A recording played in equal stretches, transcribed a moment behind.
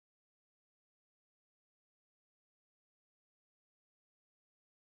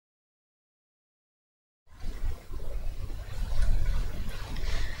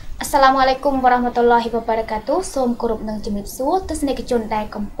Assalamualaikum warahmatullahi wabarakatuh សូមគោរពនឹងជំរាបសួរទស្សនិកជនដែល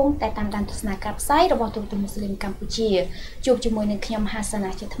កំពុងតែតាមដានទស្សនាការផ្សាយរបស់ទូរទស្សន៍មូស្លីមកម្ពុជាជួបជាមួយនឹងខ្ញុំហាសាណា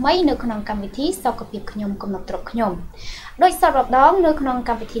ជាថ្មីនៅក្នុងកម្មវិធីសុខភាពខ្ញុំកំណត់ទ្រព្យខ្ញុំដោយសពរដងនៅក្នុង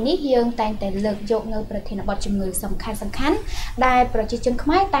កម្មវិធីនេះយើងតែងតែលើកយកនៅប្រធានបទជំងឺសំខាន់ដែលប្រជាជនខ្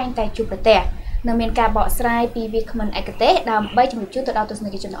មែរតែងតែជួបប្រទះនៅមានការបកស្រាយពីវាគ្មិនឯកទេសដើម្បីជំរាបជូនទៅដល់ទស្សនិ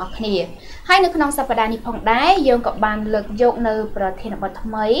កជនទាំងអស់គ្នាហើយនៅក្នុងសប្តាហ៍នេះផងដែរយើងក៏បានលើកយកនៅប្រធានបទថ្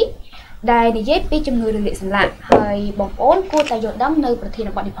មីដែលនិយាយពីជំងឺរលាកសន្លាក់ហើយបងប្អូនគួរតែយល់ដឹងនៅប្រធាន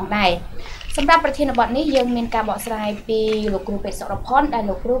បទនេះផងដែរសម្រាប់ប្រធានបទនេះយើងមានការបកស្រាយពីលោកគ្រូពេទ្យសុរភ័ណ្ឌដែល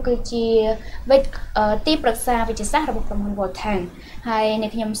លោកគ្រូគឺជាទីប្រឹក្សាវិទ្យាសាស្ត្ររបស់ក្រុមហ៊ុន Voltan ហើយនេះ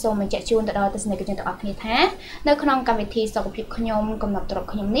ខ្ញុំសូមបញ្ជាក់ជូនទៅដល់ទស្សនិកជនទាំងអស់គ្នាថានៅក្នុងកម្មវិធីសុខភាពខ្ញុំកំណត់ទ្រព្យ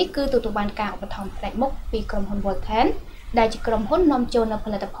ខ្ញុំនេះគឺទទួលបានការឧបត្ថម្ភផ្នែកមុខពីក្រុមហ៊ុន Voltan ដែលជាក្រុមហ៊ុននាំចូលនៅផ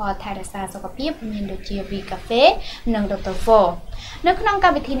លិតផលថែរក្សាសុខភាពមានដូចជា V Cafe និង Dr. Four នៅក្នុងក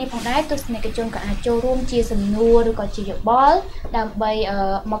ម្មវិធីនេះផងដែរទស្សនិកជនក៏អាចចូលរួមជាសំណួរឬក៏ជាយោបល់ដើម្បី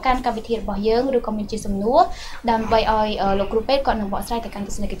មកកាន់កម្មវិធីរបស់យើងឬក៏មានជាសំណួរដើម្បីឲ្យលោកគ្រូពេទ្យគាត់នឹងបកស្រាយទៅកាន់ទ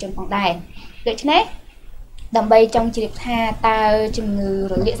ស្សនិកជនផងដែរដូច្នេះដើម្បីចង់ជ្រាបថាតើជំងឺ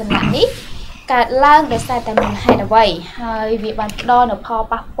រលាកសន្លាក់នេះកើតឡើងដោយសារតែមូលហេតុអ្វីហើយវាបានផ្ដល់នូវផល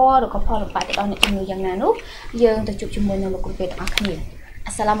ប៉ះពាល់ឬក៏ផលលំបាកទៅដល់អ្នកជំងឺយ៉ាងណានោះយើងទៅជួបជាមួយនឹងលោកគ្រូពេទ្យទាំងអស់គ្នា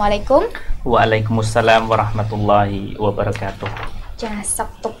អាសាឡាមអាឡៃគុំវ៉ាអាឡៃគុំអ៊ុសសាឡាមវ៉ារ៉ាហ្មាតុលឡាហ៊ីវ៉ាបារកាតុហ៍ចាសុខ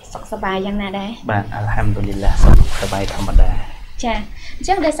ទុក្ខសុខសប្បាយយ៉ាងណាដែរបាទអាល់ហាំឌុលីឡាសុខសប្បាយធម្មតាចាអញ្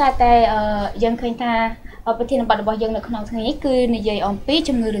ចឹងដោយសារតែយើងឃើញថាប្រធានបទរបស់យើងនៅក្នុងថ្ងៃនេះគឺនិយាយអំពី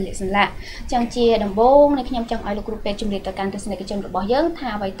ជំងឺរលាកសន្លាក់ចឹងជាដំបូងនេះខ្ញុំចង់ឲ្យលោកគ្រូពេទ្យជម្រាបទៅកាន់ទស្សនិកជនរបស់យើងថា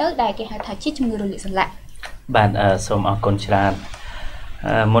អ្វីទៅដែលគេហៅថាជាជំងឺរលាកសន្លាក់បាទសូមអរគុណច្រើន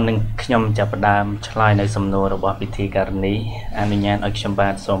មុននឹងខ្ញុំចាប់ផ្ដើមឆ្លើយនៅសំណួររបស់ពិធីការនីអនុញ្ញាតឲ្យខ្ញុំបា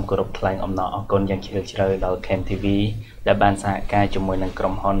ទសូមគោរពថ្លែងអំណរអគុណយ៉ាងជ្រាលជ្រៅដល់ Ken TV ដែលបានសហការជាមួយនឹងក្រុ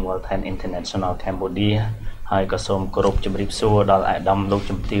មហ៊ុន Voltan International Cambodia ហើយក៏សូមគោរពជម្រាបសួរដល់អាដាមលោក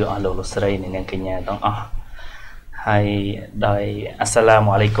ជំទាវអស់លោកស្រីនិងនាងកញ្ញាទាំងអស់ហើយដោយអស្សឡាម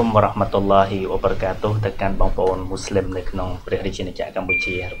អាឡៃគុំវ៉ារ៉ាហ្មាតុលឡាហ៊ីវ៉ាបារកាតុហ៍ទៅកាន់បងប្អូនមូស្លីមនៅក្នុងព្រះរាជាណាចក្រកម្ពុ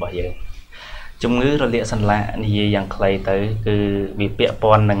ជារបស់យើងជំងឺរលាកសន្លាក់និយាយយ៉ាងខ្លីទៅគឺវាពាក់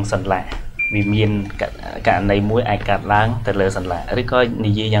ព័ន្ធនឹងសន្លាក់វាមានករណីមួយអាចកើតឡើងទៅលើសន្លាក់ឬក៏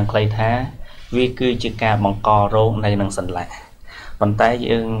និយាយយ៉ាងខ្លីថាវាគឺជាការបង្ករោគនៅនឹងសន្លាក់ប៉ុន្តែ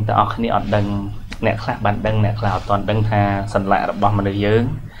យើងទាំងអស់គ្នាអត់ដឹងអ្នកខ្លះបានដឹងអ្នកខ្លះអត់ទាន់ដឹងថាសន្លាក់របស់មនុស្សយើង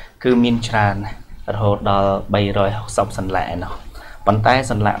គឺមានច្រើនរហូតដល់360សន្លាក់ឯណោះប៉ុន្តែ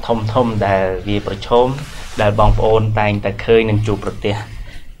សន្លាក់ធំដែលវាប្រឈមដែលបងប្អូនតែងតែឃើញនឹងជួបប្រទះ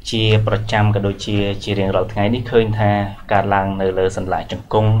ជាប្រចាំក៏ដូចជារៀងរាល់ថ្ងៃនេះឃើញថាកើតឡើងនៅលើសន្លាក់ជង្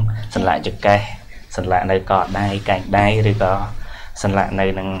គង់សន្លាក់ចង្កេះសន្លាក់នៅកដៃកែងដៃឬក៏សន្លាក់នៅ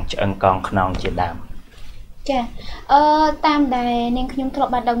នឹងឆ្អឹងកងខ្នងជាដើមចាតាមដែលនាងខ្ញុំធ្លា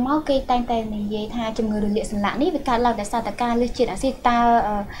ប់បានដឹងមកគេតែងតែនិយាយថាជំងឺរលាកសន្លាក់នេះវាកើតឡើងដោយសារតែការលើសជាតិអាស៊ីតតើ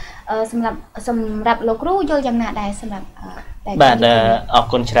សម្រាប់លោកគ្រូយល់យ៉ាងណាដែរសម្រាប់បាទអរ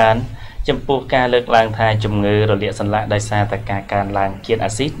គុណច្រើនចំពោះការលើកឡើងថាជំងឺរលាកសន្លាក់ដោយសារតែការកើនឡើងជាតិ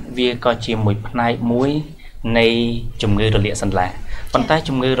អាស៊ីតវាក៏ជាមួយផ្នែកមួយនៃជំងឺរលាកសន្លាក់ប៉ុន្តែ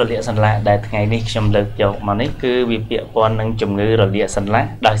ជំងឺរលាកសន្លាក់ដែលថ្ងៃនេះខ្ញុំលើកយកមកនេះគឺវាពាក់ព័ន្ធនឹងជំងឺរលាកសន្លាក់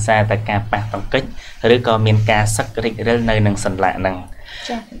ដោយសារតែការប៉ះទង្គិចឬក៏មានការសឹករិចរិលនៅនឹងសន្លាក់ហ្នឹង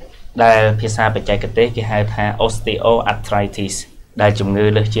ចា៎ដែលភាសាបច្ចេកទេសគេហៅថា osteoarthritis ដែលជំងឺ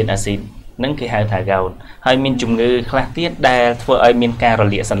លើសជាតិអាស៊ីតនឹងគេហៅថា gout ហើយមានជំងឺខ្លះទៀតដែលធ្វើឲ្យមានការរ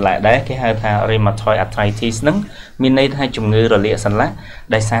លាកសន្លាក់ដែរគេហៅថា rheumatoid arthritis នឹងមានន័យថាជំងឺរលាកសន្លាក់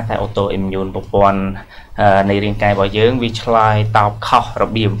ដោយសារតែ autoimmune ប្រព័ន្ធនៃរាងកាយរបស់យើងវាឆ្លើយតបខុសរ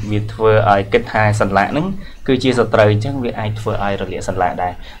បៀបវាធ្វើឲ្យគិតថាសន្លាក់នឹងគឺជាសត្រូវអញ្ចឹងវាអាចធ្វើឲ្យរលាកសន្លាក់ដែ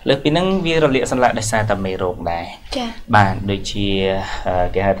រលើសពីហ្នឹងវារលាកសន្លាក់ដោយសារតែមេរោគដែរចា៎បាទដូចជា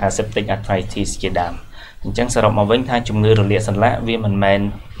គេហៅថា septic arthritis ជាដើមអញ្ចឹងសរុបមកវិញថាជំងឺរលាកសន្លាក់វាមិនមែន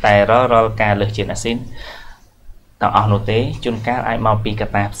តែរាល់ការលើសជាតិអាស៊ីតទាំងអស់នោះទេជួនកាលអាចមកពីក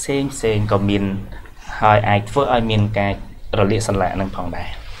ត្តាផ្សេងក៏មានហើយអាចធ្វើឲ្យមានការរលាកសន្លាក់នឹងផងដែរ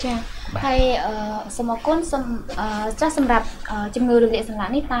ចា៎ហើយសូមអរគុណចាស់សម្រាប់ជំងឺរលាកសន្លា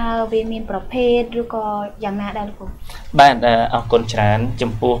ក់នេះតើវាមានប្រភេទឬក៏យ៉ាងណាដែរលោកគ្រូបាទអរគុណច្រើន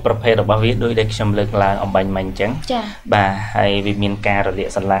ចំពោះប្រភេទរបស់វាដូចដែលខ្ញុំលើកឡើងអំបញ្ញមិញអញ្ចឹងចា៎បាទហើយវាមានការរលាក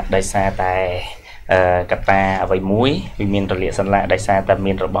សន្លាក់ដោយសារតែកត្តាអ្វីមួយវាមានរលាកសន្លាក់ដោយសារតែ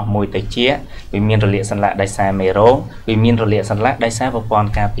មានរបស់មួយទៅជាវាមានរលាកសន្លាក់ដោយសារមេរោគវាមានរលាកសន្លាក់ដោយសារប្រព័ន្ធ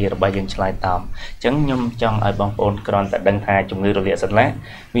ការពាររបស់យើងឆ្លើយតបអញ្ចឹងខ្ញុំចង់ឲ្យបងប្អូនគ្រាន់តែដឹងថាជំងឺរលាកសន្លាក់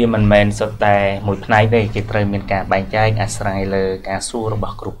វាមិនមែនសុទ្ធតែមួយផ្នែកទេគេត្រូវមានការបែងចែកអាស្រ័យលើការសួររប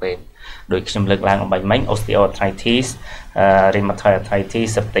ស់គ្រូពេទ្យដោយខ្ញុំលើកឡើងអំបញ្ញមិញ osteoarthritis rheumatoid arthritis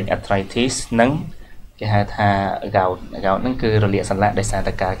septic arthritis និង គេហៅថា gout ហ្នឹងគឺរលាកសន្លាក់ដោយសារ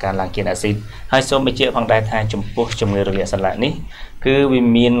តែការឡើងជាតិអាស៊ីតហើយសូមបញ្ជាក់ផងដែរថាចំពោះជំងឺរលាកសន្លាក់នេះគឺវា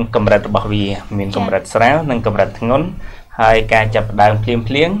មានកម្រិតរបស់វាមានកម្រិតស្រាលនិងកម្រិតធ្ងន់ហើយការចាប់ផ្ដើមភ្លា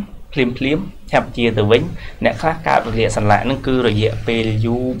មឆាប់ជាទៅវិញអ្នកខ្លះកើតរលាកសន្លាក់ហ្នឹងគឺរយៈពេល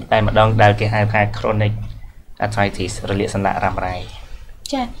យូរតែម្ដងដែលគេហៅថា chronic arthritis រលាកសន្លាក់រ៉ាំរ៉ៃ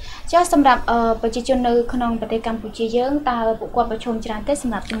ចាសម្រាប់ប្រជាជននៅក្នុងប្រទេសកម្ពុជាយើងតើពួកគាត់ប្រឈមច្រើនទេស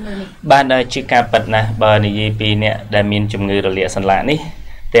ម្រាប់ជំងឺនេះបាទជាការពិតណាស់បើនិយាយពីអ្នកដែលមានជំងឺរលាកសន្លាក់នេះ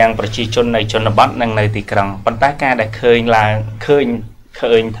ទាំងប្រជាជននៅជនបទនិងនៅទីក្រុងប៉ុន្តែការដែលឃើ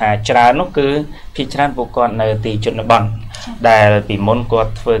ញថាច្រើននោះគឺភាគច្រើនពួកគាត់នៅទីជនបទដែលពីមុនគា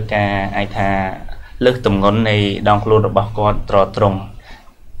ត់ធ្វើការអាចថាលើសទម្ងន់នៃដងខ្លួនរបស់គាត់ត្រង់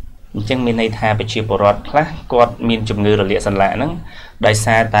អញ្ចឹងមានន័យថាប្រជាពលរដ្ឋខ្លះគាត់មានជំងឺរលាកសន្លាក់ហ្នឹងដោយ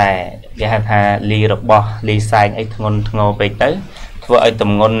សារតែគេហៅថាលីរបស់លីសែងអីធ្ងន់ធ្ងរពេកទៅធ្វើឲ្យទ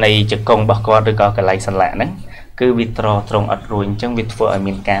ម្ងន់នៃជង្គង់របស់គាត់ឬក៏កន្លែងសន្លាក់ហ្នឹងគឺវាត្រង់អត់រួចអញ្ចឹងវាធ្វើឲ្យ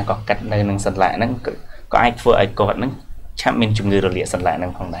មានការកកិតនៅនឹងសន្លាក់ហ្នឹងក៏អាចធ្វើឲ្យគាត់ហ្នឹងឆាប់មានជំងឺរលាកសន្លាក់ហ្នឹ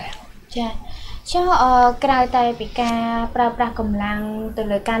ងផងដែរចាក្រៅតែពីការប្រើប្រាស់កម្លាំងទៅ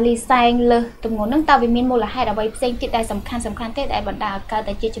លើការលីសែងលើសទម្ងន់ហ្នឹងតើវាមានមូលហេតុអ្វីផ្សេងទៀតដែលសំខាន់ទេដែលបណ្ដាលឲ្យកើត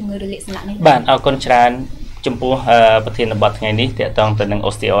តែជាជំងឺរលាកសន្លាក់នេះបាទអរគុណច្រើនចំពោះប្រធានបទថ្ងៃនេះទាក់ទងទៅនឹង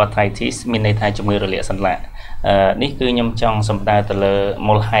osteoarthritis មានន័យថាជំងឺរលាកសន្លាក់នេះគឺខ្ញុំចង់សំដៅទៅលើ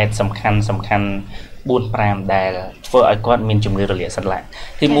មូលហេតុសំខាន់4-5ដែលធ្វើឲ្យគាត់មានជំងឺរលាកសន្លាក់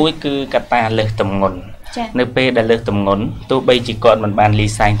ទី1គឺកត្តាលើសទម្ងន់នៅពេលដែលលើសទម្ងន់ទោះបីជាគាត់មិនបានលី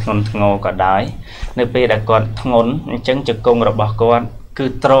សែងធ្ងន់ធ្ងរក៏ដោយនៅពេលដែលគាត់ធ្ងន់អញ្ចឹងជង្គង់របស់គាត់គឺ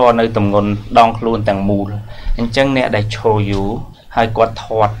ត្រនៅទម្ងន់ដងខ្លួនទាំងមូលអញ្ចឹងអ្នកដែលឈរយូរហើយគាត់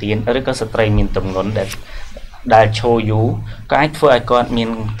ធាត់ទៀនឬក៏ស្ត្រីមានទម្ងន់ដែលឈរយូរក៏អាចធ្វើឲ្យគាត់មាន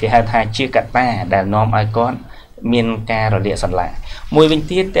គេហៅថាជាកត្តាដែលនាំឲ្យគាត់មានការរលាកសន្លាក់មួយវិញ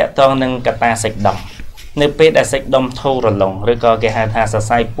ទៀតតកតងនឹងកត្តាសាច់ដុំនៅពេលដែលសាច់ដុំធូររលុងឬក៏គេហៅថាសរ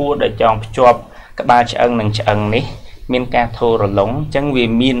សៃពួរដែលចងភ្ជាប់ក្បាលឆ្អឹងនិងឆ្អឹងនេះមានការធូររលុងអញ្ចឹងវា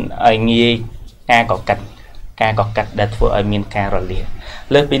មានឲ្យងាយការកកិតដែលធ្វើឲ្យមានការរលាក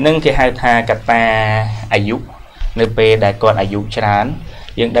លើសពីនឹងគេហៅថាកត្តាអាយុនៅពេលដែលគាត់អាយុច្រើន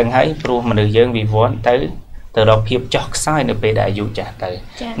យើងដឹងហើយព្រោះមនុស្សយើងវិវត្តទៅរកភាពចុះខ្សោយនៅពេលដែលអាយុចាស់ទៅ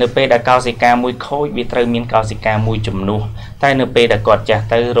នៅពេលដែលកោសិកាមួយខូចវាត្រូវមានកោសិកាមួយជំនួសតែនៅពេលដែលគាត់ចាស់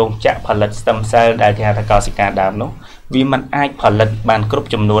ទៅរោងចក្រផលិត stem cell ដែលគេហៅថាកោសិកាដើមនោះវាមិនអាចផលិតបានគ្រប់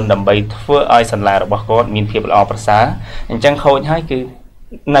ចំនួនដើម្បីធ្វើឲ្យសន្លាក់របស់គាត់មានភាពល្អប្រសើរអញ្ចឹងខូចហើយគឺ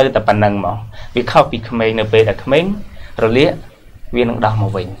នៅតែប៉ុណ្្នឹងមកវាខុសពីក្មេងនៅពេលដែលក្មេងរលាកវានឹងដោះម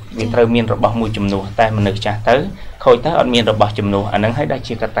កវិញវាត្រូវមានរបស់មួយចំនួនតែមនុស្សចាស់ទៅខូចទៅអត់មានរបស់ចំនួនអានឹងហើយដែល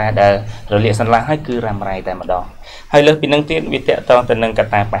ជាកត្តាដែលរលាកសន្លាក់ហើយគឺរ៉ាំរ៉ៃតែម្ដងហើយលើសពីនឹងទៀតវាតកតងទៅនឹងក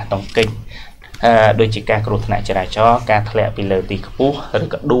ត្តាប៉ះទង្គិចដូចជាការគ្រោះថ្នាក់ចរាចរណ៍ការធ្លាក់ពីលើទីខ្ពស់ឬ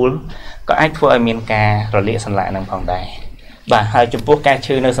ក៏ដួលក៏អាចធ្វើឲ្យមានការរលាកសន្លាក់នឹងផងដែរបាទហើយចំពោះការ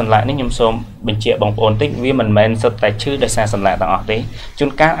ឈឺនៅសន្លាក់នេះខ្ញុំសូមបញ្ជាក់បងប្អូនតិចវាមិនមែនសុទ្ធតែឈឺដោយសារសន្លាក់ទាំងអស់ទេជួន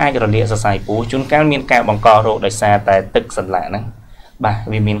កាលអាចរលាកសរសៃពួរជួនកាលមានការបង្ករោគដោយសារតែទឹកសន្លាក់ហ្នឹងបាទ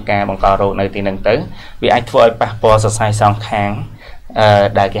វាមានការបង្ករោគនៅទីហ្នឹងទៅវាអាចធ្វើឲ្យប៉ះពាល់សរសៃសងខាង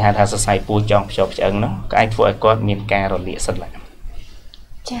ដែលគេហៅថាសរសៃពួរចងភ្ជាប់ឆ្អឹងនោះក៏អាចធ្វើឲ្យគាត់មានការរលាកសន្លាក់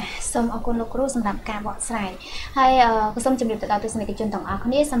ចាសូមអរគុណលោកគ្រូសម្រាប់ការបកស្រាយហើយក៏សូមជម្រាបទៅដល់ទស្សនិកជនទាំងអស់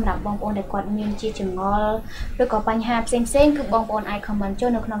គ្នាសម្រាប់បងប្អូនដែលគាត់មានជាចម្ងល់ឬក៏បញ្ហាផ្សេងគឺបងប្អូនអាច comment ចូល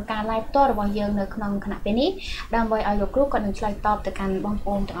នៅក្នុងការ live ផ្ទាល់របស់យើងនៅក្នុងគណៈពេលនេះដើម្បីឲ្យលោកគ្រូគាត់នឹងឆ្លើយតបទៅកាន់បងប្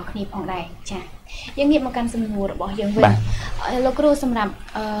អូនទាំងអស់គ្នាផងដែរចាយើងងាកមកកាន់សំណួររបស់យើងវិញលោកគ្រូសម្រាប់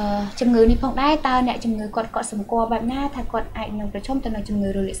ជំងឺនេះផងដែរតើអ្នកជំងឺគាត់សម្គាល់បែបណាថាគាត់អាចនឹងប្រឈមទៅនឹងជំងឺ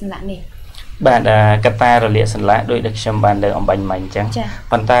រលាកសន្លាក់នេះបាទកត្តារលាកសន្លាក់ដោយដែលខ្ញុំបានលើកអំបញ្ញមិញអញ្ចឹង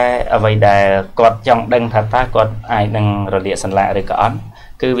ប៉ុន្តែអ្វីដែលគាត់ចង់ដឹងថាតើគាត់អាចនឹងរលាកសន្លាក់ឬក៏អត់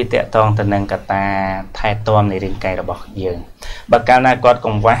គឺវាតកតងទៅនឹងកត្តាថែទាំនៃរាងកាយរបស់យើងបើកាលណាគាត់ក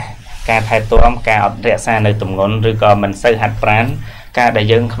ង្វះការថែទាំការអត់រក្សានៅទម្ងន់ឬក៏មិនសូវហាត់ប្រាណការដែល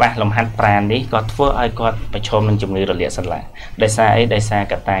យើងខ្វះលំហាត់ប្រាណនេះក៏ធ្វើឲ្យគាត់ប្រឈមនឹងជំងឺរលាកសន្លាក់ដោយសារអីដោយសារ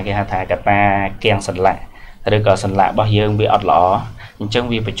កត្តាគេហៅថាកត្តាគៀងសន្លាក់ឬក៏សន្លាក់របស់យើងវាអត់ល្អអញ្ចឹង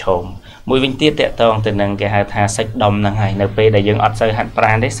វាប្រឈមមួយវិញទៀតតកតងទៅនឹងគេហៅថាសាច់ដុំហ្នឹងហើយនៅពេលដែលយើងអត់សូវហាត់ប្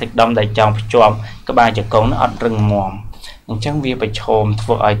រាណទេសាច់ដុំដែលចងភ្ជាប់ក្បាលជង្គង់នោះអត់រឹងមាំអញ្ចឹងវាប្រឈមធ្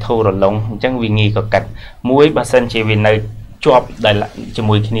វើឲ្យធូររលុងអញ្ចឹងវាងាយកកិតមួយបើសិនជាវានៅជាប់ដែលជា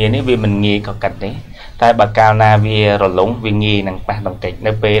មួយគ្នានេះវាមិនងាយកកិតទេតែបើកាលណាវារលុងវាងាយនឹងប៉ះទង្គិច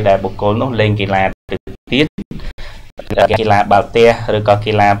នៅពេលដែលបុគ្គលនោះលេងកីឡាទៅទៀតកីឡាបាល់ទះឬក៏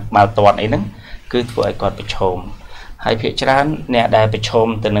កីឡាបាល់ទាត់អីហ្នឹងគឺធ្វើឲ្យគាត់ប្រឈមហើយភាគច្រើនអ្នកដែលប្រឈម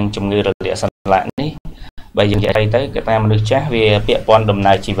ទៅនឹងជំងឺរលាកសន្លាក់នេះបើយើងនិយាយទៅកត្តាមនុស្សចាស់វាពាក់ព័ន្ធដំ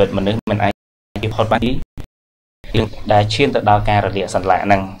ណើរជីវិតមនុស្សមិនអាចផុតបានយើងដែលឈានទៅដល់ការរលាកសន្លាក់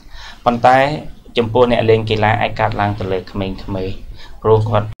ហ្នឹងប៉ុន្តែ ចំពោះអ្នកលេងកីឡាអាចកាត់ឡើងទៅលើក្មេងៗព្រោះ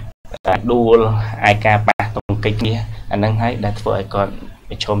គាត់ដួលអាចការប៉ះទង្គិចនេះអានឹងហើយដែលធ្វើឲ្យគាត់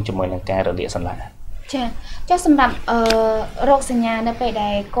ប្រឈមជាមួយនឹងការរលាកសន្លាក់ចាចុះសម្រាប់រោគសញ្ញានៅពេលដែ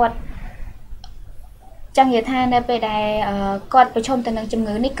លគាត់ចង់និយាយថានៅពេលដែលគាត់ប្រឈមទៅនឹងជំ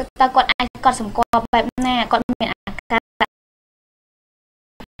ងឺនេះតើគាត់អាចកត់សម្គាល់បែបណាគាត់មានអាការ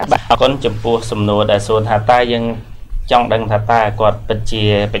បាទអរគុណចំពោះសំណួរដែលសួរថាតើយើងចង់ដឹងថាតើគាត់ពិតជា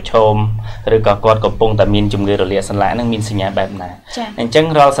ប្រឈមឬក៏គាត់កំពុងតែមានជំងឺរលាកសន្លាក់នឹងមានសញ្ញាបែបណាអញ្ចឹង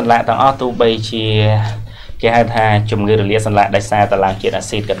រាល់សន្លាក់ទាំងអស់ទោះបីជាគេហៅថាជំងឺរលាកសន្លាក់ដោយសារតឡើងជាតិអា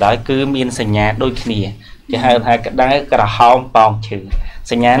ស៊ីតក៏ដោយគឺមានសញ្ញាដូចគ្នាគេហៅថាក្តៅក្រហមប៉ោងឈឺ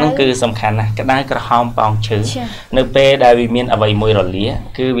សញ្ញាហ្នឹងគឺសំខាន់ណាស់ក្តៅក្រហមប៉ោងឈឺនៅពេលដែលវាមានអ្វីមួយរលាក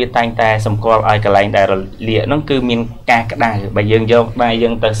គឺវាតែងតែសម្គាល់ឲ្យកន្លែងដែលរលាកហ្នឹងគឺមានការក្តៅបើយើងយកដៃយើ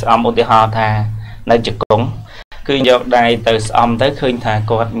ងទៅស្អំឧទាហរណ៍ថានៅជង្គង់គឺយកដៃទៅស្អំទៅឃើញថា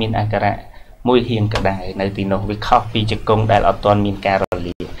គាត់មានអាការៈមួយហៀងក្តៅនៅទីនោះវាខុសពីជង្គង់ដែលអត់ទាន់មានការរ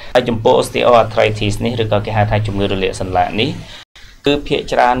លាកហើយចំពោះ osteoarthritis នេះឬក៏គេហៅថាជំងឺរលាកសន្លាក់នេះគឺភាគ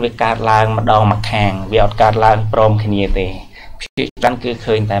ច្រើនវាកើតឡើងម្ដងម្ខាងវាអត់កើតឡើងព្រមគ្នាទេភាគច្រើនគឺ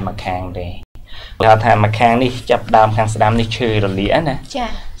ឃើញតែម្ខាងទេគេហៅថាម្ខាងនេះចាប់ដើមខាងស្ដាំនេះឈឺរលាកណាចា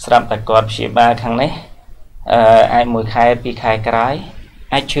ស្រាប់តែគាត់ព្យាបាលខាងនេះអាចមួយខែពីរខែក្រោយ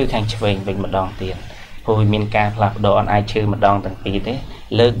អាចឈឺខាងឆ្វេងវិញម្ដងទៀតព្រោះវាមានការផ្លាស់ប្ដូរអត់អាចឈឺម្ដងទាំងពីរទេ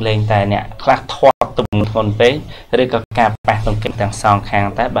លើកលែងតែអ្នកខ្លះធាត់ទម្ងន់ធ្ងន់ពេកឬក៏ការប៉ះទង្គិចទាំងសងខាង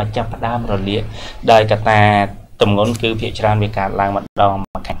តែបើចាប់ផ្ដើមរលាកដោយកត្តាទម្ងន់គឺភាគច្រើនវាកើតឡើងម្ដង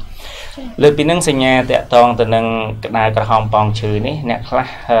ម្ខាងលើពីនឹងសញ្ញាតាក់ទងទៅនឹងក្តៅក្រហមប៉ោងឈឺនេះអ្នកខ្លះ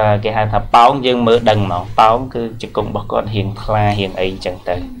គេហៅថាប៉ោងយើងមើលដឹងហ្មងប៉ោងគឺជង្គង់របស់គាត់រៀងថ្លារៀងអីចឹង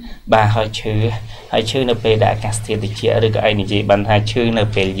ទៅបាទហើយឈឺនៅពេលដែលអាកាសធាតុត្រជាក់ឬក៏អីនិយាយបានថាឈឺនៅ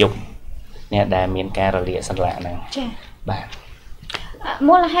ពេលយប់អ្នកដែលមានការរលាកសន្លាក់ហ្នឹងចាបាទ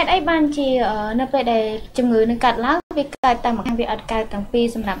មូលហេតុអីបានជានៅពេលដែលជំងឺនឹងកាត់ឡើងវាកើតតែម្ខាងវាអត់កើតទាំងពីរ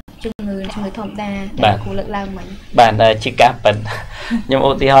សម្រាប់ជំងឺធម្មតាដែលគ្រូលើកឡើងមិញបាទជាការប៉ិនខ្ញុំឧ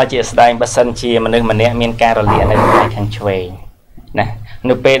ទាហរណ៍ជាស្ដែងបើសិនជាមនុស្សម្នាក់មានការរលាកនៅផ្នែកខាងឆ្វេងណា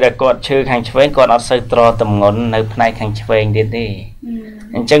នៅពេលដែលគាត់ឈឺខាងឆ្វេងគាត់អត់សូវត្រទម្ងន់នៅផ្នែកខាងឆ្វេងទៀតទេ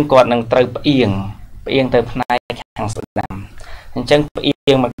អញ្ចឹងគាត់នឹងត្រូវផ្អៀងទៅផ្នែកខាងស្ដាំអញ្ចឹងផ្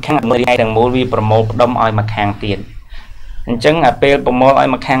អៀងមកខាងមួយថ្ងៃទាំងមូលវាប្រមូលផ្ដុំឲ្យមកខាងទៀតអញ្ចឹងអាពេលប្រមូលឲ្យ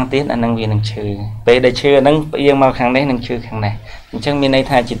មកខាងទៀតអានឹងវានឹងឈឺពេលដែលឈឺអានឹងផ្អៀងមកខាងនេះនឹងឈឺខាងនេះអញ្ចឹងមានន័យ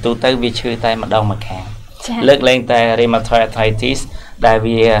ថាជាទូទៅវាឈឺតែម្ដងមកខាងលើកលែងតែ rheumatoid arthritis ដែល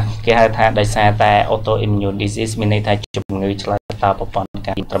វាគេហៅថាដោយសារតែ autoimmune disease មានន័យថាជំងឺឆ្លើយតបប្រព័ន្ធ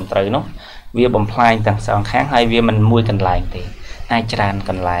ការត្រឹមត្រូវនោះវាបំផ្លាញទាំងសងខាងហើយវាមិនមួយកន្លែងទេអាចច្រើន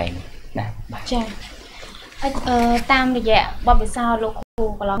កន្លែងណាបាទចាតាមរយៈបទពិសោធន៍លោកគ្រូ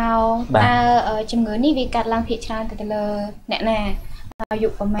កន្លងមកតើជំងឺនេះវាកាត់ឡើងភាគច្រើនទៅលើអ្នកណាអាយុ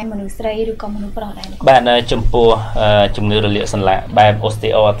ប្រមាណមនុស្សស្រីឬក៏មនុស្សប្រុសដែរបាទចំពោះជំងឺរលាកសន្លាក់បែប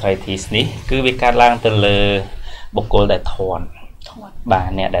osteoarthritis នេះគឺវាកើតឡើងទៅលើបុគ្គលដែលធាត់បាទ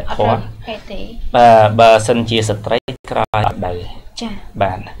អ្នកដែលធាត់បាទបើសិនជាស្ត្រីក្រោយអត់ដៅចា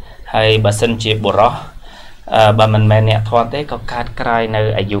បាទហើយបើសិនជាបុរសបើមិនមែនអ្នកធាត់ទេក៏កើតក្រោយនៅ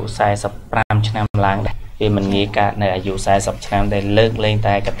អាយុ45ឆ្នាំឡើងដែរវាមិនងាយកើតនៅអាយុ40ឆ្នាំដែលលើកលែង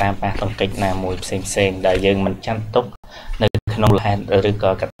តែកត្តាប៉ះទង្គិចណាមួយផ្សេងដែលយើងមិនចាំទុកនៅក្នុងហេតុឬក៏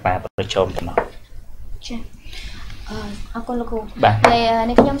កត្តាប្រឈមទៅនោះចាអរគុណលោកគ្រូ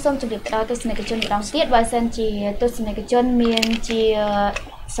នេះខ្ញុំសូមជម្រាបដល់ទស្សនិកជនម្ដងទៀតបើសិនជាទស្សនិកជនមានជា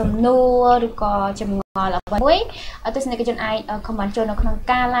សំណួរឬក៏ចម្ងល់អ្វីមួយទស្សនិកជនអាច comment ចូលនៅក្នុង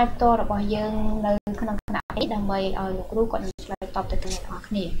ការ live ផ្ទាល់របស់យើងនៅក្នុងគណៈនេះដើម្បីឲ្យលោកគ្រូគាត់នឹងឆ្លើយតបទៅទាំងអ្នកទាំងអស់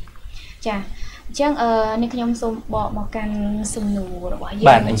គ្នាចាអញ្ចឹងនេះខ្ញុំសូមបកមកកាន់សំណួររបស់យើ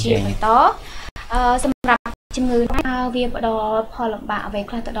ងជាបន្តសម្រាប់ជំងឺវាផ្ដល់ផលលំបាកអ្វី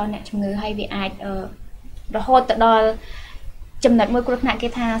ខ្លះទៅដល់អ្នកជំងឺហើយវាអាចរហូតទៅដល់ចំណុចមួយគ្រោះថ្នាក់គេ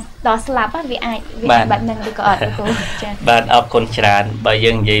ថាដល់ស្លាប់វាអាចវាបែបហ្នឹងឬក៏អត់លោកគ្រូចា៎បាទអរគុណច្រើនបើ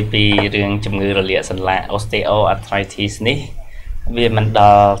យើងនិយាយពីរឿងជំងឺរលាកសន្លាក់ osteoarthritis នេះវាមិនដ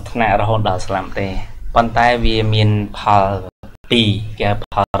ល់ថ្នាក់រហូតដល់ស្លាប់ទេប៉ុន្តែវាមានផលពីរគេ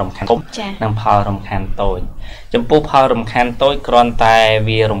ផលរំខានធំនិងផលរំខានតូចចំពោះផលរំខានតូចគ្រាន់តែ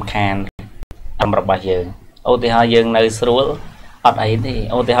វារំខានរបស់យើងឧទាហរណ៍យើងនៅស្រួលអត់អីទេ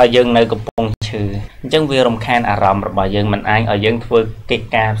ឧទាហរណ៍យើងនៅកំពុងឈឺអញ្ចឹងវារំខានអារម្មណ៍របស់យើងមិនអាចឲ្យយើងធ្វើកិច្ច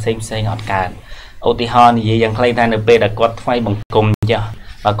ការផ្សេងអត់កើតឧទាហរណ៍និយាយយ៉ាងខ្លីថានៅពេលដែលគាត់ថ្វាយបង្គំចុះ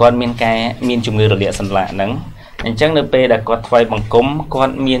បើគាត់មានជំងឺរលាកសន្លាក់ហ្នឹងអញ្ចឹងនៅពេលដែលគាត់ថ្វាយបង្គំគា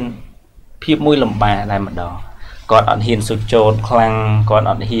ត់មានភាពមួយលំបាកតែម្ដងគាត់អត់ហ៊ានស៊ុតចូលខ្លាំងគាត់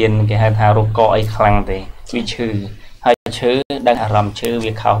អត់ហ៊ានគេហៅថារកកអីខ្លាំងទេវាឈឺហើយឈ ឈឺដឹងអារម្មណ៍ឈឺ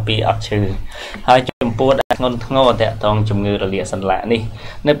វាខុសពីអត់ឈឺហើយចំពោះដែលធ្ងន់ធ្ងរតាក់ទងជំងឺរលាកសន្លាក់នេះ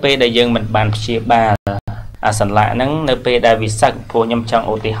នៅពេលដែលយើងមិនបានព្យាបាលអាសន្លាក់ហ្នឹងនៅពេលដែលវាសឹកព្រោះខ្ញុំចង់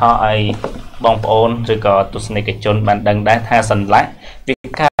ឧទាហរណ៍ឲ្យបងប្អូនឬក៏ទស្សនិកជនបានដឹងដែរថាសន្លាក់វា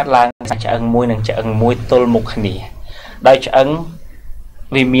កើតឡើងឆ្អឹងមួយនិងឆ្អឹងមួយទល់មុខគ្នាដោយឆ្អឹង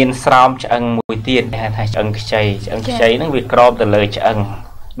វាមានស្រោមឆ្អឹងមួយទៀតគេហៅថាឆ្អឹងខ្ចីហ្នឹងវាក្របទៅលើឆ្អឹង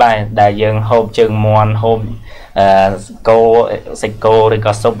បាទដែលយើងហូបជើងមាន់ហូបគោសាច់គោឬ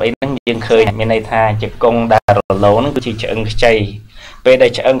ក៏ស៊ុបអីហ្នឹងយើងឃើញមានន័យថាជង្គង់ដែលរលោងហ្នឹងគឺជាឆ្អឹងខ្ចីពេលដែ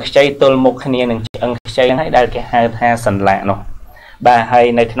លឆ្អឹងខ្ចីទល់មុខគ្នានឹងឆ្អឹងខ្ចីហ្នឹងហើយដែលគេហៅថាសន្លាក់នោះបាទហើយ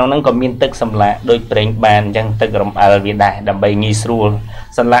នៅក្នុងហ្នឹងក៏មានទឹកសម្លាក់ដូចប្រេងបានអញ្ចឹងទឹករំអិលវាដែរដើម្បីងាយស្រួល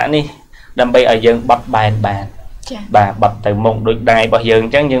សន្លាក់នេះដើម្បីឲ្យយើងបត់បែនបានបាទបត់ទៅមុខដូចដៃរបស់យើងអ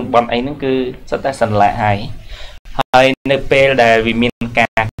ញ្ចឹងយើងបត់អីហ្នឹងគឺសុទ្ធតែសន្លាក់ហើយនៅពេលដែលវាមានកា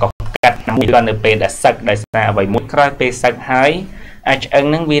រកកាត់មួយក៏នៅពេលដែលសឹកដោយសារអ្វីមួយក្រោយពេលសឹកហើយអាចឆ្អឹង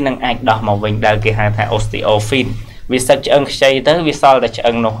ហ្នឹងវានឹងអាចដោះមកវិញដែលគេហៅថា osteophyte វាសឹកឆ្អឹងខ្ចីទៅវាសល់តែឆ្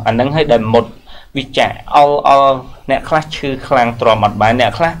អឹងនោះអាហ្នឹងហើយដែលមុតវាចាក់អល់អ្នកខ្លះឈឺខ្លាំងទ្រាំអត់បានអ្ន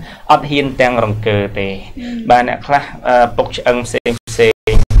កខ្លះអត់ហ៊ានទាំងរង្គើទេបាទអ្នកខ្លះពុកឆ្អឹងផ្សេង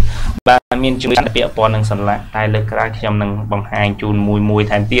បាទមានជំងឺពាក់ព័ន្ធនឹងសន្លាក់តែលើកក្រោយខ្ញុំនឹងបង្ហាញជូនមួយ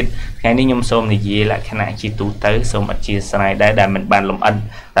ថែមទៀតថ្ងៃនេះខ្ញុំសូមនិយាយលក្ខណៈជាទូទៅសូមអធិស្ឋានដែរដែលមិនបានលម្អិត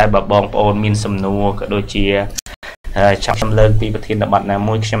តែបើបងប្អូនមានសំណួរក៏ដូចជាចាំលើកពីប្រធានបទណា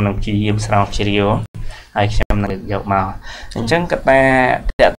មួយខ្ញុំនឹងព្យាយាមស្រាវជ្រាវហើយខ្ញុំនឹងយកមកអញ្ចឹងកត្តា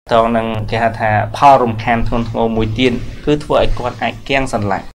តកតងនឹងគេហៅថាផលរំខានធ្ងន់ធ្ងរមួយទៀតគឺធ្វើឲ្យគាត់អាចគាំងសន្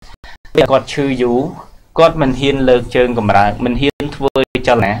លាក់ពេលគាត់ឈឺយូរគាត់មិនហ៊ានលើកជើងកម្រើកមិនហ៊ានធ្វើច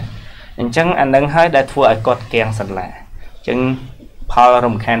លនាអញ្ចឹងអានឹងហើយដែលធ្វើឲ្យគាត់គាំងសន្លាក់អញ្ចឹងផល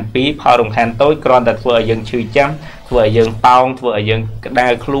រំខាន2ផលរំខានតូចគ្រាន់តែធ្វើឲ្យយើងឈឺចាំធ្វើឲ្យយើងប៉ោងធ្វើឲ្យយើងក្តៅ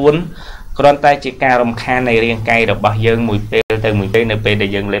ខ្លួនគ្រាន់តែជាការរំខាននៃរាងកាយរបស់យើងមួយពេលទៅមួយពេលនៅពេលដែល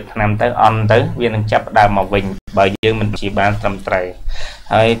យើងលេបថ្នាំទៅអន់ទៅវានឹងចាប់ផ្ដើមមកវិញបើយើងមិនព្យាបាលត្រឹមត្រូវ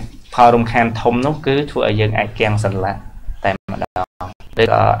ហើយផលរំខានធំនោះគឺធ្វើឲ្យយើងអាចគាំងសន្លាក់តែម្ដងឬ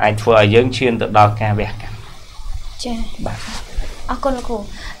ក៏អាចធ្វើឲ្យយើងឈានទៅដល់ការវះកាត់ចា៎បាទអរគុណលោកគ្រូ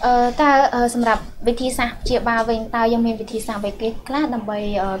តើសម្រាប់វិធីសាស្ត្រព្យាបាលវិញតើយើងមានវិធីសាស្ត្រអ្វីគេខ្លះដើម្បី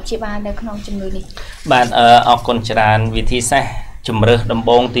ព្យាបាលនៅក្នុងជំងឺនេះបាទអរគុណច្រើនវិធីសាស្ត្រជំរើសដំ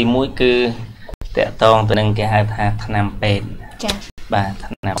បូងទី1គឺតកតងទៅនឹងគេហៅថាថ្នាំពេទ្យចា៎បាទ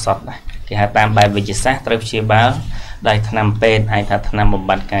ថ្នាំសតគេហៅតាមបែបវិទ្យាសាស្ត្រត្រូវព្យាបាលដោយថ្នាំពេទ្យអាចថាថ្នាំបំ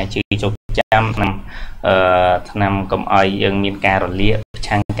បត្តិការឈឺចុកចាំថ្នាំកុំឲ្យយើងមានការរលាកប្រ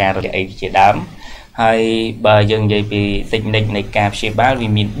ឆាំងការរលាកអីជាដើមហើយបើយើងនិយាយពីតិចនិចនៃការព្យាបាលវា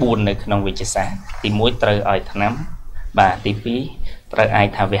មាន4នៅក្នុងវិទ្យាសាស្ត្រទី1ត្រូវឲ្យថ្នាំបាទទី2ត្រូវអាច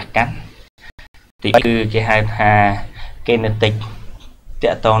ថាវះកាត់ទី3គឺគេហៅថា kinetic ត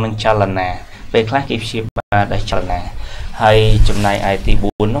កតងនឹងចលនាពេលខ្លះគេព្យាបាលដោយចលនាហើយចំណែកឯទី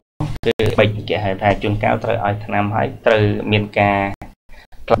4នោះគឺគេហៅថាជួនកាលត្រូវឲ្យថ្នាំហើយត្រូវមានការ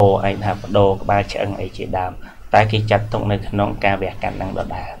បដូរឯថាបដូរក្បាលឆ្អឹងអីជាដើមតែគេចាត់ទុកនៅក្នុងការវះកាត់នឹងដ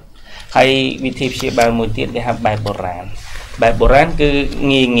ដែលហើយវិធីព្យាបាលមួយទៀតគេហៅបែបបុរាណគឺ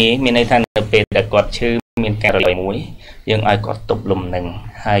ងាយមានន័យថានៅពេលដែលគាត់ឈឺមានការរលាយមួយយើងឲ្យគាត់ទប់លំនឹង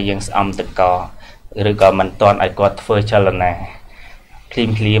ហើយយើងស្អំទឹកកឬក៏មិនទាន់ឲ្យគាត់ធ្វើចលនា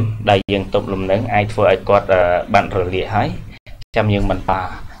ភ្លាមដែលយើងទប់លំនឹងអាចធ្វើឲ្យគាត់បាត់រលាកហើយចាំយើងមិនប៉ា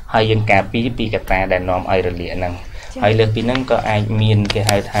ហើយយើងការពីកត្តាដែលនាំឲ្យរលាកហ្នឹងហើយលើសពីហ្នឹងក៏អាចមានគេ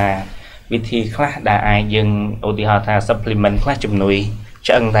ហៅថាវិធីខ្លះដែលអាចយើងឧទាហរណ៍ថា supplement ខ្លះជំនួយ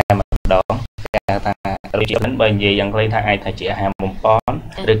ឆ្អឹងតែម្ដងគេហៅថាឬជាបើនិយាយយ៉ាងខ្លីថាអាចថាជាអាហារបំប៉ន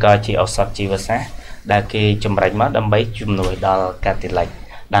ឬក៏ជាឱសថជីវសាស្ត្រដែលគេចម្រាញ់មកដើម្បីជំនួយដល់កាទីឡិច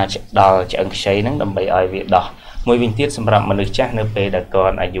ដល់ឆ្អឹងខ្ចីហ្នឹងដើម្បីឲ្យវាដោះមួយវិញទៀតសម្រាប់មនុស្សចាស់នៅពេលដែលគា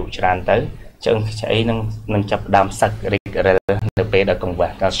ត់អាយុច្រើនទៅឆ្អឹងខ្ចីនឹងចាប់ផ្ដើមសឹករិចរិលនៅពេលដែលកង្វះ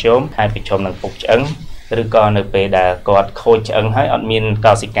កាល់ស្យូមហើយប្រឈមនឹងពុកឆ្អឹងឬក៏នៅពេលដែលគាត់ខូចឆ្អឹងហើយអត់មាន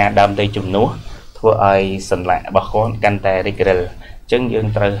កោសិកាដើមទៅជំនួសធ្វើឲ្យសន្លាក់របស់គាត់កាន់តែរិចរិលអញ្ចឹងយើង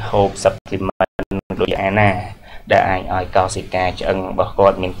ត្រូវហូប supplement ដូចអាណាដែលអាចឲ្យកោសិកាឆ្អឹងរបស់គា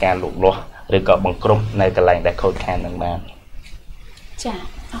ត់មានការលូតលាស់ឬក៏បង្ក្រប់នៅកន្លែងដែលខូចខាតនឹងបានចា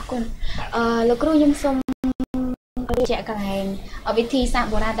អរគុណលោកគ្រូខ្ញុំសូមជាក់កន្លែងវិធីសាស្ត្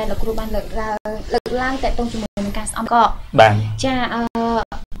របុរាណដែលលោកគ្រូបានលើកឡើងតទៅជាមួយនឹងការស្អំកកបាទចា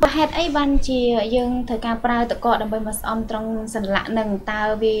បើហេតុអីបានជាយើងត្រូវការប្រើតកកដើម្បីមកស្អំត្រង់សន្លាក់នឹងតើ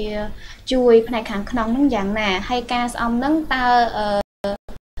វាជួយផ្នែកខាងក្នុងនឹងយ៉ាងណាហើយការស្អំនឹងតើ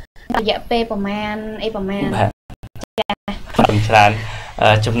រយៈពេលប្រមាណចាច្រើន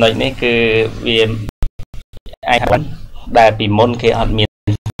ចំណុចនេះគឺវាអាចដែលពីមុនគេអត់មាន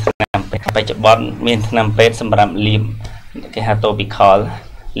ថ្នាំពេទ្យបច្ចុប្បន្នមានថ្នាំពេទ្យសម្រាប់លាបគេហៅ topical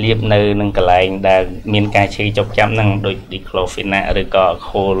liệp nơi nâng cái lại đã miền cà chi chọc chấm nâng đôi diclofenac rồi có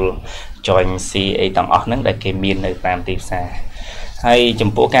khô join si ấy tầng óc nâng đã kê miền nơi tam tiếp xa hay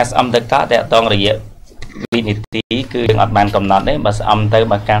chấm phố ca âm tất cả để toàn rồi vì nít tí cứ đừng ọt bàn cầm nón đấy mà âm tới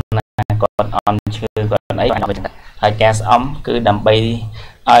mà can còn âm chưa còn ấy hay ca âm cứ đầm bay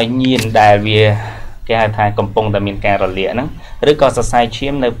ai nhìn đài về cái hai thai cầm pông tại miền cà rồi lịa nắng rồi có sai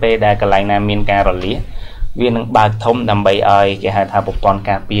chiếm nơi pe đài cái lại nam miền cà rồi lịa viên nâng bạc thông đầm bay ai cái hai thai một con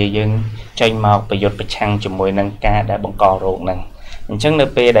cà bia dương tranh màuประโยชน์ประชังจมวยนางกาได้บังกอโรงนังจังใน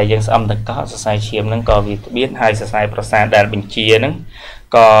เปได้ยังซ้ำแต่ก็สายเชียมนั้นก็วิบินให้สายประสานได้เป็นเชียนั้น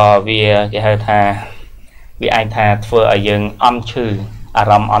ก็วิcái hai thai vì ai thà vừa ở dương âm trừ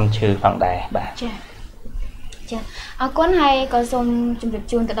rầm âm trừ phần đề bà con hay có dùng trong việc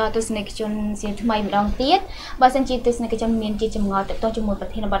chun từ đó tôi xin cái chun xin thay mày đong tiết và xin chỉ tôi xin cái chun miền chỉ chấm ngọt tại tôi chun một bát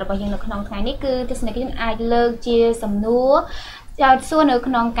thiên là bảo bảo dương là con ngày này cứ tôi xin cái chun ai lơ chia sầm núa chào xưa nữa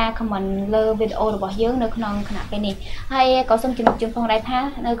con ca comment lơ video bảo dương nữa con khả cái này hay có dùng chun phong đại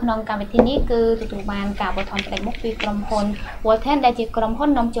tha nơi con ca về thiênนี้คือตัวbàn cả bộ thon tại mốc vi cầm hồn bộ then đại chỉ cầm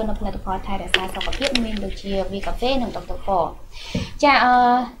hồn nông chun là phầnตัวไทยแต่สายสกัดเพียบมีโดยเฉพาะวีกาแฟหนึ่งตัวฟอจะ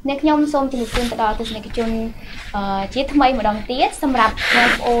ในขยมส้มจะมีจุนตลอดตัวในจุนชีทำไมมาดองเตี้ยสำหรับแม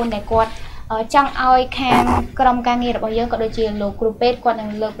งโอในกวดจังเอาแข่งกรมการเงินระบบเยอะก็โดยเฉพาะโลกรูปเป็ดกวดใน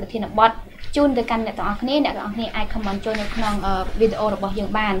โลกประเทศบอสจุนโดยการในตัวอันนี้เนี่ยตัวอันนี้ไอคอมมอนด์จุนในขนมวิดีโอระบบเยอะ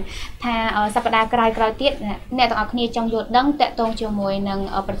บ้านถ้าสัปดาห์กลายเตี้ยเนี่ยตัวอันนี้จังหยุดดังแต่ตรงเชียวมวยใน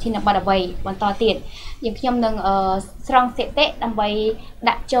ประเทศบอสเอาไว้บนต่อเตี้ยอย่างขยมหนึ่งสตรองเซตเตะดำใบ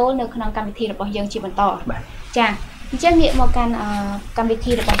ดักโจในขนมการวิธีระบบเยอะชีบนต่อจ้าเช่นนี้มาการการวิ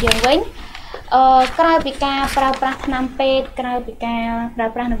ธีระบบเยอะไว้กลายเป็นการปราบปรามนำเป็ดกลายเป็นการปราบ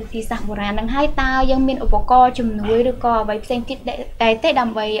ปรามวิธีสังโบราณดังให้ตายังมีอุปกรณ์จุ่มนุ้ยหรือก็ใบเส้นที่ได้เตะด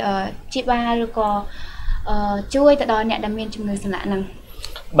ำใบจีบาหรือก็ช่วยแต่ดอนเนี่ยดำมีจุ่มนุ้ยสนะนั่ง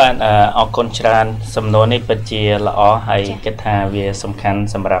บ้านออกคนชราญสำนวนนี้ปัจเจละอ้อให้กระทาเวียสำคัญ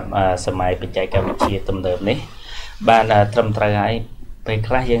สำหรับสมัยปัจจัยการวิธีต้นเดิมนี้บ้านตรมตรายไปค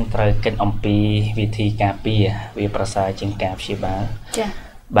ลายังตรายกันอมปีวิธีการปีวิประสาจึงการชีบา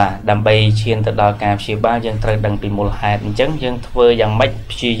บ่าดำไปเชียนตลอดการชีบ้ายังตระดังปีมูลหายจังยังเพื่อยังไม่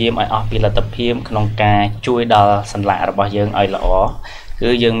ชีเยี่ยมไอออกปีละตะเพียมขนมกาช่วยดอสันหลักระบายยังไอละอ๋อคื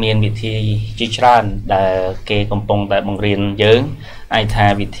อยังมีวิธีจิตรันแต่เกกำปงแต่บังเรียนยังไอทา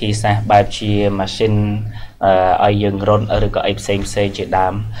วิธีซะแบบเชียมาชินไอยังร้อนหรือก็ไอเซมเซจิดา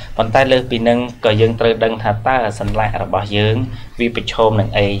มปันใต้เลยปีนึงก็ยังตระดังทัตตาสันหลักระบายยังวิปโชมหนึ่ง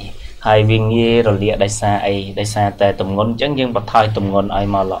ไอhai viên nghe rồi liệt đại xa tại tùng ngôn chẳng nhưng bật thay tùng ngôn ai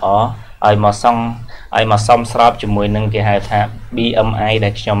mà lõ ai mà xong sắp cho mùi nâng cái hai tháp BMI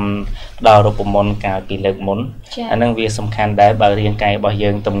để trong đào rụp môn cả kỳ lực muốn anh nâng việc xâm khăn đá bà riêng cây bao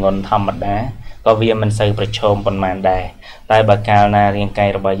dương tùng ngôn thăm mặt đá có việc mình xây bật chôm bằng màn đài tại bà cao na riêng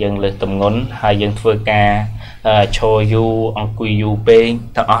cây rồi bà dương lực tùng ngôn hai dương thưa ca cho yu ông quy yu bê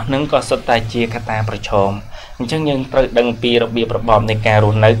thằng ó nâng có sốt tay chia cả ta bật chôm chẳng nhưng tự đăng pi đặc biệt bomในการ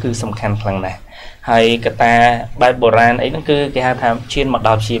รู้นั้นคือสำคัญพลังนะให้กระตาใบโบราณไอ้นั่นคือการทำเชียนหมดด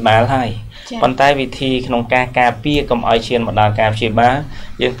อกชีบาให้ปันใต้วิธีขนมกาเปียกำอ้อยเชียนหมดดอกกาชีบา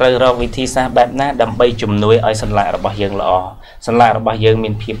ยังtựรอวิธีซาแบบนั้นดำไปจุ่มนุ้ยอ้อยสันหลักระบายยังละอสันหลักระบายยังมี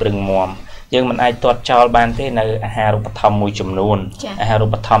เพียบรึงมวมยังมันไอตัวจอลบานที่ในอาหารรูปธรรมมวยจุ่มนูนอาหารรู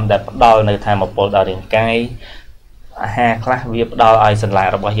ปธรรมแต่ดอลในทางมาโปรดาวเรียงไกฮะคลาสวิบดอลไอสันหลัก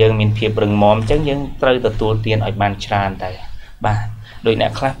ระบายยังมีเพียบรึงมวมจังยังtựตัวเตียนอ้อยบานชานแต่บ้าโดยนั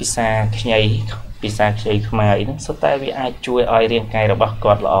กคลาสพิซาขยัยพิซาขยัยขึ้นมาอีกนั้นสุดท้ายวิไอช่วยอ้อยเรียงไกระบายก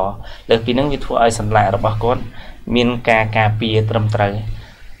อดละอเลิกปีนั้นวิถีอ้อยสันหลักระบายกอดมีนกาเปียตรมตร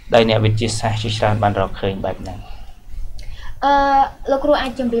ได้เนี่ยวิจิตรศาสตร์ชิชานบ้านเราเคยแบบนั้นเราครูอา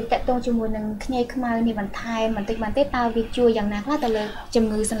จจะเรียนแต่ตรงจมูกหนึ่งขยัยขึ้นมาในบันทายมันติดมันเตตาวิจัยอย่างนั้นว่าแต่เลยจ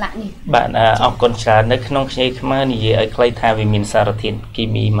มูกสละนี่บ้านออกคนชาในขนมขยัยขึ้นมานี่ไอ้ใครทาวิมินสารทินกิ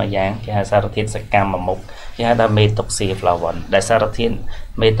มีมาอย่างที่หาสารทินสกัมมามุกที่หาดาเมตกซีฟลาวันได้สารทิน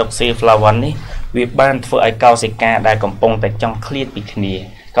เมตกซีฟลาวันนี่วิบ้านฝึกไอ้เกาสิกาได้กำปงแต่จังเครียดปีกนี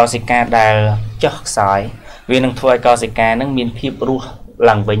เกาสิกาได้เจาะสายวินังฝึกไอ้เกาสิกานั่งมีพิบรู้ห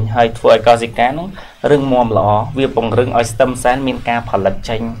ลังวิ่งให้ฝึกไอ้เกาสิกานั่งเรื่องมอมหล่อวิปงเรื่องไอ้สตัมแซนมีการผลิต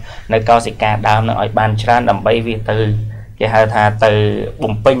จังในเกาสิกาดาวนั่งไอ้บานชานดำใบวิตือที่หาทาตือ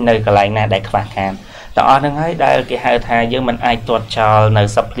บุ่มปิ้งในกระไรน่าได้คลากันแต่อันนั้นให้ได้ที่หาทาเยอะมันไอตัวจอใน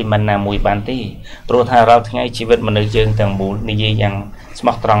ซัพพลีมันนามวยบันที่ตัวทาเราทั้งไอชีวิตมันเนื้อเยื่อต่างบูนี่ยังสม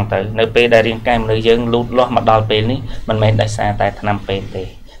องตรองแต่ในเปได้เรียนกายมันเนื้อเยื่อลุดล้อมาดอลเปนี้มันไม่ได้ซาแต่ทนำเปนเต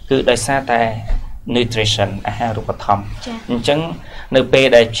คือได้ซาแต่nutrition อาหารรูปธรรมจัง នៅពេល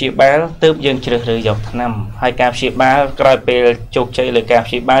ដែលព្យាបាលទើបយើងជ្រើសរើសយកថ្នាំហើយការព្យាបាលក្រោយពេលជោគជ័យលើការ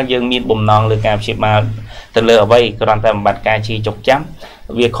ព្យាបាលយើងមានបំណងលើការព្យាបាលទៅលើអ្វីគ្រាន់តែបំបត្តិការជាជោគចាំ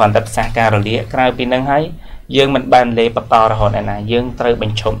វាគ្រាន់តែផ្សះការរលាកក្រៅពីនឹងហើយយើងមិនបានលេបន្តរហូតឯណាយើងត្រូវប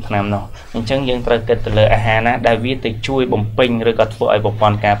ញ្ឈប់ថ្នាំនោះអញ្ចឹងយើងត្រូវគិតទៅលើអាហារណាដែលវាទៅជួយបំពេញឬក៏ធ្វើឲ្យប្រព័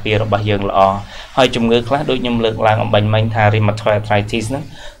ន្ធការពាររបស់យើងល្អហើយជំងឺខ្លះដូចខ្ញុំលើកឡើងអំបញ្ញមិញថា rheumatoid arthritis ហ្នឹង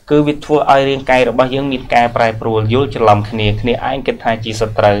គឺវាធ្វើឲ្យរាងកាយរបស់យើងមានការប្រែប្រួលយល់ច្រឡំគ្នាឯងគិតថាជាស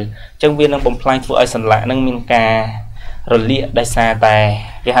ត្រូវអញ្ចឹងវានឹងបំផ្លាញធ្វើឲ្យសន្លាក់ហ្នឹងមានការរលាកដោយសារតែ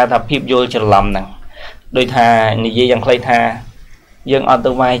គេហៅថាភាពយល់ច្រឡំហ្នឹងដូចថានិយាយយ៉ាងខ្លីថាយើងអត់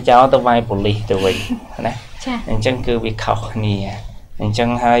ទៅវាយចោលទៅវាយប៉ូលីសទៅវិញណាអញ្ចឹងគឺវាខុសគ្នាអញ្ចឹង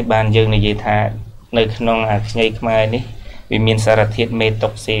ហើយបានយើងនិយាយថានៅក្នុងអាខ្ញីខ្មែរនេះវាមានសារធាតុ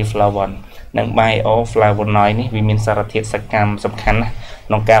methoxyflavone និង bioflavonoid នេះវាមានសារធាតុសកម្មសំខាន់ណាស់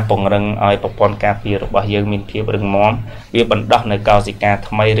ក្នុងការពង្រឹងឲ្យប្រព័ន្ធការពាររបស់យើងមានភាពរឹងមាំវាបណ្ដោះនៅកោសិកា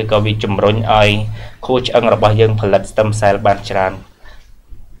ថ្មីឬក៏វាជំរុញឲ្យខួរឆ្អឹងរបស់យើងផលិត stem cell បានច្រើន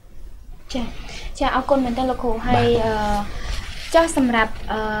ចាអរគុណមែនតើលោកគ្រូហើយចាស់សម្រាប់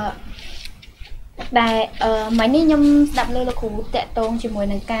ដែលមិញនេះខ្ញុំស្ដាប់លើលោកគ្រូតាក់ទងជាមួយ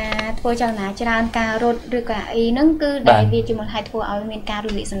នឹងការធ្វើចលនាច្រើនការរត់ឬក៏អីហ្នឹងគឺដែលវាជាមូលហេតុធ្វើឲ្យមានការរ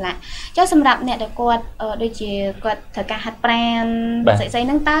លាកសន្លាក់ចាស់សម្រាប់អ្នកដែលគាត់ដូចជាគាត់ត្រូវការហាត់ប្រាណស្អី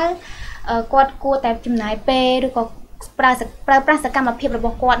ហ្នឹងតើគាត់គួរតែចំណាយពេលឬក៏ប្រើប្រាស់សកម្មភាពរប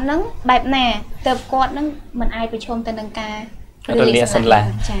ស់គាត់ហ្នឹងបែបណាទើបគាត់ហ្នឹងមិនអាចប្រឈមទៅនឹងការរលាកសន្លាក់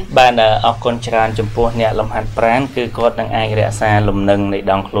បានអរគុណច្រើនចំពោះអ្នកលំហាត់ប្រាណគឺគាត់នឹងអាចរក្សាលំនឹងនៃ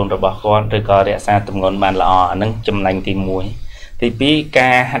ដងខ្លួនរបស់គាត់ឬក៏រក្សាទម្ងន់បានល្អអានឹងចំណេញទី1ទី2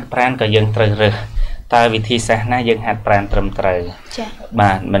ការហាត់ប្រាណក៏យើងត្រូវរើសតើវិធីសាស្ត្រណាយើងហាត់ប្រាណត្រឹមត្រូវ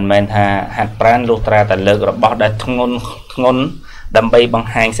បាទមិនមែនថាហាត់ប្រាណលុះត្រាតែលើករបស់ដែលធ្ងន់ដើម្បីបង្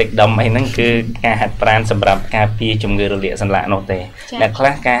ហាញសេចក្ដីអីហ្នឹងគឺការហាត់ប្រាណសម្រាប់ការពារជំងឺរលាកសន្លាក់នោះទេអ្នកខ្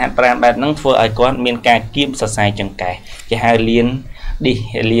លះការហាត់ប្រាណបែបហ្នឹងធ្វើឲ្យគាត់មានការគៀបសរសៃចង្កេះគេហៅលៀន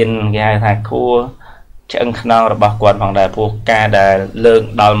គេហៅថាខួរឆ្អឹងខ្នងរបស់គាត់ផងដែរព្រោះការដែលលើក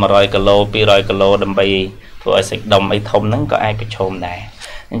ដល់100គីឡូ200គីឡូដើម្បីធ្វើឲ្យសេចក្ដីអីធំហ្នឹងក៏អាចប្រឈមដែរ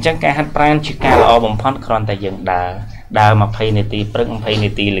អញ្ចឹងការហាត់ប្រាណជាការល្អបំផុតគ្រាន់តែយើងដើរ20នាទីព្រឹក20នា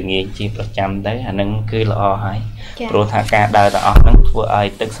ទីល្ងាចជាប្រចាំទៅអានឹងគឺល្អហើយព្រោះថាការដើរទាំងអស់ហ្នឹងធ្វើឲ្យ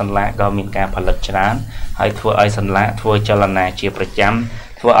ទឹកសន្លាក់ក៏មានការផលិតច្រើនហើយធ្វើឲ្យសន្លាក់ធ្វើចលនាជាប្រចាំ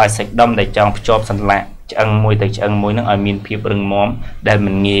ធ្វើឲ្យសាច់ដុំដែលចង់ភ្ជាប់សន្លាក់ឆ្អឹងមួយទៅឆ្អឹងមួយហ្នឹងឲ្យមានភាពរឹងមាំដែល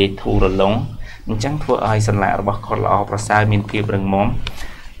មិនងាយធូររលុងអញ្ចឹងធ្វើឲ្យសន្លាក់របស់គាត់ល្អប្រសើរមានភាពរឹងមាំ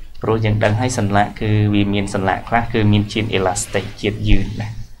ព្រោះយើងដឹងហើយសន្លាក់គឺវាមានសន្លាក់ខ្លះគឺមានជាតិអេឡាស្ទិកជាតិយឺតណា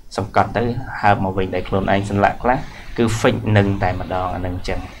សង្កត់ទៅហើបមកវិញដោយខ្លួនឯងសន្លាក់ខ្លះគឺហ្វិចនឹងតែម្ដងអានឹងអញ្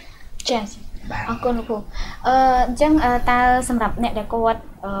ចឹងចា៎អរគុណលោកគ្រូអញ្ចឹងតើសម្រាប់អ្នកដែលគាត់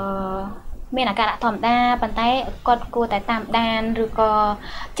មានអាការៈធម្មតាប៉ុន្តែគាត់គួរតែតាមដានឬក៏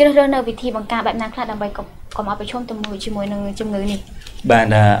ជ្រើសរើសនៅវិធីបង្ការបែបណាខ្លះដើម្បីកុំឲ្យប្រឈមជាមួយនឹងជំងឺនេះបាទ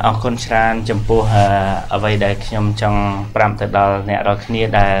អរគុណច្រើនចំពោះអ្វីដែលខ្ញុំចង់ប្រាប់ទៅដល់អ្នករាល់គ្នា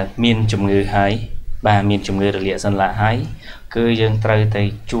ដែលមានជំងឺហើយបាទមានជំងឺរលាកសន្លាក់ហើយគឺយើងត្រូវទៅ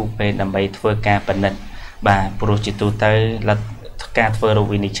ជួបពេទ្យដើម្បីធ្វើការពិនិត្យបាទព្រោះជាទូទៅការធ្វើរោគ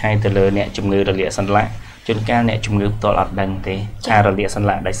វិនិច្ឆ័យទៅលើអ្នកជំងឺរលាកសន្លាក់ជួនកាលអ្នកជំងឺផ្ទាល់អត់ដឹងទេថារលាកសន្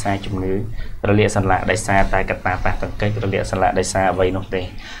លាក់ដោយសារជំងឺរលាកសន្លាក់ដោយសារតែកត្តាប៉ះទង្គិចរលាកសន្លាក់ដោយសារអ្វីនោះទេ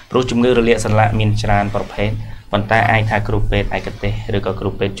ព្រោះជំងឺរលាកសន្លាក់មានច្រើនប្រភេទប៉ុន្តែអាចថាគ្រូពេទ្យឯកទេសឬក៏គ្រូ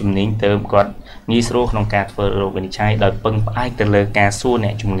ពេទ្យជំនាញទៅគាត់ងាយស្រួលក្នុងការធ្វើរោគវិនិច្ឆ័យដោយពឹងផ្អែកទៅលើការសួរអ្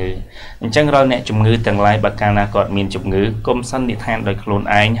នកជំងឺអញ្ចឹងរាល់អ្នកជំងឺទាំងឡាយបើកាលណាគាត់មានជំងឺកុំសន្និដ្ឋានដោយខ្លួន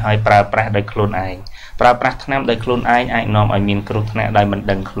ឯងហើយប្រើប្រាស់ដោយខ្លួនឯងប្រើប្រាស់ថ្នាំដោយខ្លួនឯងអាចនាំឲ្យមានគ្រោះថ្នាក់ដោយមិន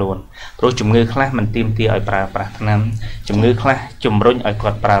ដឹងខ្លួនព្រោះជំងឺខ្លះមិនទាមទារឲ្យប្រើប្រាស់ថ្នាំជំងឺខ្លះជំរុញឲ្យគា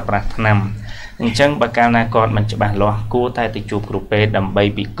ត់ប្រើប្រាស់ថ្នាំអញ្ចឹងបើកាលណាគាត់មិនច្បាស់លាស់គួរតែទៅជួបគ្រូពេទ្យដើម្បី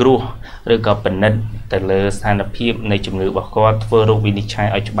ពិគ្រោះឬក៏ពិនិត្យទៅលើស្ថានភាពនៃជំងឺរបស់គាត់ធ្វើរោគវិនិច្ឆ័យ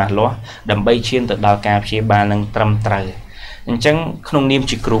ឲ្យច្បាស់លាស់ដើម្បីឈានទៅដល់ការព្យាបាលនឹងត្រឹមត្រូវអញ្ចឹងក្នុងនាម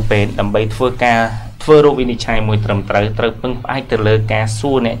ជាគ្រូពេទ្យដើម្បីធ្វើរោគវិនិច្ឆ័យមួយត្រឹមត្រូវត្រូវពឹងផ្អែកទៅលើការ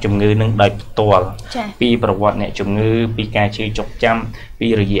សួរអ្នកជំងឺនឹងដោយផ្ទាល់ពីប្រវត្តិអ្នកជំងឺពីការជឿចុកចាំពី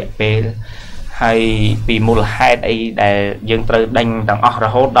រយៈពេលហើយពីមូលហេតុអីដែលយើងត្រូវដេញទាំងអស់រ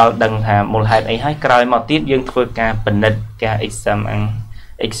ហូតដល់ដឹងថាមូលហេតុអីហើយក្រោយមកទៀតយើងធ្វើការពិនិត្យការ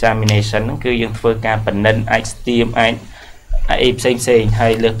examination ហ្នឹងគឺយើងធ្វើការពិនិត្យអាចស្ទាមអាចអីផ្សេងហើ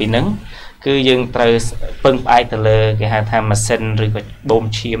យលើសពីហ្នឹងគឺយើងត្រូវពឹងផ្អែកទៅលើគេហៅថាម៉ាស៊ីនឬក៏បូម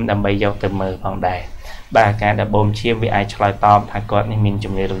ឈាមដើម្បីយកទៅមើលផងដែរបាទការដែលបូមឈាមវាអាចឆ្លើយតបថាគាត់នេះមាន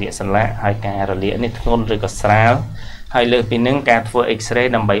ជំងឺរលាកសន្លាក់ហើយការរលាកនេះធ្ងន់ឬក៏ស្រាលហើយលើសពីហ្នឹងការធ្វើ X-ray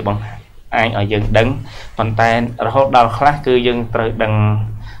ដើម្បីបង្ហាញឲ្យយើងដឹងប៉ុន្តែរហូតដល់ខ្លះគឺយើងត្រូវដឹង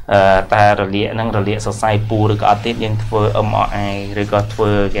តែរលាកហ្នឹងរលាកសរសៃពូឬក៏អត់ទៀតយើងធ្វើ MRI ឬក៏ធ្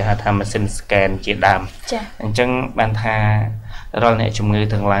វើគេហៅថា machine scan ជាដើមអញ្ចឹងបានថារាល់អ្នកជំងឺ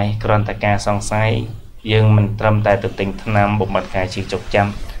ទាំងឡាយគ្រាន់តែការសង្ស័យយើងមិនត្រឹមតែទៅទិញថ្នាំបំបត្តិការជិះចុកចាំ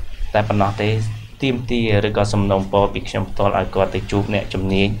តែប៉ុណ្ណោះទេទាមទារឬក៏សំណូមពរពីខ្ញុំផ្ទាល់ឲ្យគាត់ទៅជួបអ្នកជំ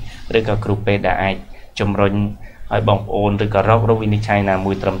នាញឬក៏គ្រូពេទ្យដែលអាចជំរុញឲ្យបងប្អូនឬក៏រកវិនិច្ឆ័យណា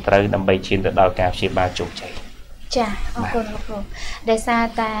មួយត្រឹមត្រូវដើម្បីឈានទៅដល់ការព្យាបាលជោគជ័យចាអរគុណលោកគ្រូដែលសារ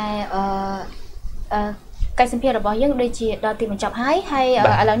តែកិច្ចសម្ភាររបស់យើងដូចជាដល់ទីបញ្ចប់ហើយ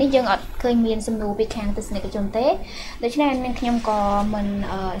ឥឡូវនេះយើងអត់ឃើញមានសំណួរពីខាងទស្សនិកជនទេដូច្នេះនាងខ្ញុំក៏មិន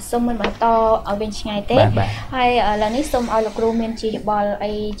សូមមិនបន្តឲ្យវិញឆ្ងាយទេហើយឥឡូវនេះសូមឲ្យលោកគ្រូមានជាយោបល់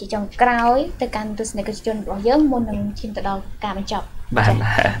អីជាចុងក្រោយទៅកាន់ទស្សនិកជនរបស់យើងមុននឹងឈានទៅដល់ការបញ្ចប់បាទ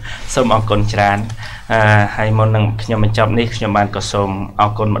សូមអរគុណច្រើនហើយមុននឹងខ្ញុំបញ្ចប់នេះខ្ញុំបានក៏សូមអ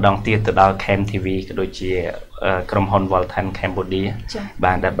រគុណម្ដងទៀតទៅដល់ Cam TV ក៏ដូចជាក្រុមហ៊ុន Voltan Cambodia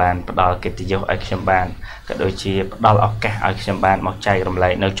បានដែលបានផ្ដល់កិត្តិយសឲ្យខ្ញុំបានក៏ដូចជាផ្ដល់ឱកាសឲ្យខ្ញុំបានមកចែករំលែ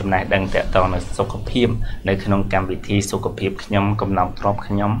កនៅចំណេះដឹងទាក់ទងនឹងសុខភាពនៅក្នុងកម្មវិធីសុខភាពខ្ញុំកំណំទ្រប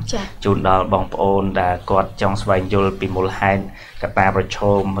ខ្ញុំជូនដល់បងប្អូនដែលគាត់ចង់ស្វែងយល់ពីមូលហេតុកត្តាប្រឈ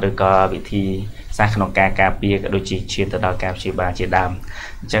មឬក៏វិធីសាស្ត្រក្នុងការការពារក៏ដូចជាឈានទៅដល់ការព្យាបាលជាដើម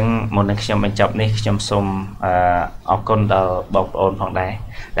អញ្ចឹងមុននឹងខ្ញុំបញ្ចប់នេះខ្ញុំសូមអរគុណដល់បងប្អូនផងដែរ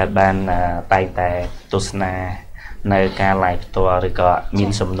ដែលបានតែងតែទស្សនានៅការ live ផ្ទាល់ឬក៏មាន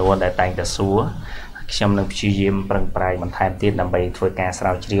សំណួរដែលតែងតែសួរខ្ញុំនឹងព្យាយាមប្រឹងប្រែងបន្ថែមទៀតដើម្បីធ្វើការស្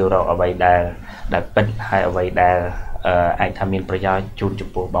រាវជ្រាវរកអ្វីដែលពិតហើយអ្វីដែលអាចថាមានប្រយោជន៍ជូនចំ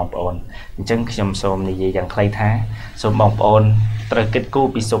ពោះបងប្អូនអញ្ចឹងខ្ញុំសូមនិយាយយ៉ាងខ្លីថាសូមបងប្អូនត្រូវគិតគូរ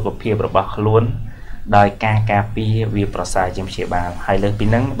ពីសុខភាពរបស់ខ្លួនដោយការការពារវាប្រសើរជាងព្យាបាលហើយលើសពី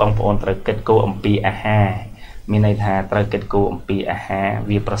ហ្នឹងបងប្អូនត្រូវគិតគូរអំពីអាហារមានន័យថាត្រូវគិតគូរអំពីអាហារ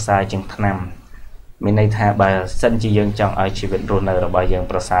វាប្រសើរជាងថ្នាំមានន័យថាបើសិនជាយើងចង់ឲ្យជីវិតរស់នៅរបស់យើង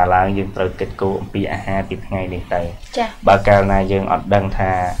ប្រសើរឡើងយើងត្រូវគិតគូរអំពីអាហារពីថ្ងៃនេះទៅបើកាលណាយើងអត់ដឹង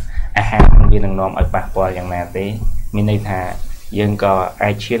ថាអាហារវានឹងនាំឲ្យប៉ះពាល់យ៉ាងណាទេមានន័យថាយើងក៏អា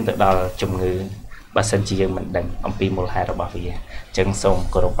ចឈានទៅដល់ជំងឺបើសិនជាយើងមិនដឹងអំពីមូលហេតុរបស់វាអញ្ចឹងសូម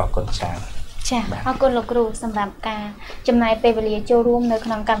គោរពអរគុណច្រើនចាអរគុណលោកគ្រូសម្រាប់ការចំណាយពេលវេលាចូលរួមនៅក្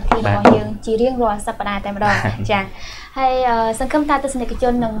នុងកម្មវិធីរបស់យើងជារៀងរាល់សប្តាហ៍តែម្ដងចាហើយសង្ឃឹមថាទស្សនិកជ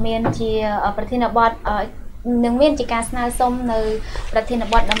ននឹងមានជាប្រធានបទនឹងមានជាការស្នើសុំនៅប្រធាន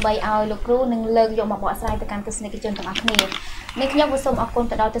បទដើម្បីឲ្យលោកគ្រូនឹងលើកយកមកបកស្រាយទៅកាន់ទស្សនិកជនទាំងអស់គ្នានេះខ្ញុំក៏សូមអរគុណ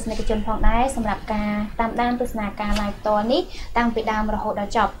ទៅដល់ទស្សនិកជនផងដែរសម្រាប់ការតាមដានទស្សនាការ live ផ្ទាល់នេះតាំងពីដើមរហូតដ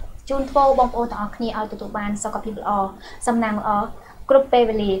ល់ចប់ជូនពរបងប្អូនទាំងអស់គ្នាឲ្យទទួលបានសុខភាពល្អសំណាងល្អគ្រប់ពេល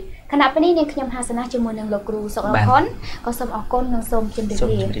វេលាខណៈពេលនេះនាងខ្ញុំហាសនាជាមួយនឹងលោកគ្រូសុខរផុនក៏សូមអរគុណនិងសូមជម្រាប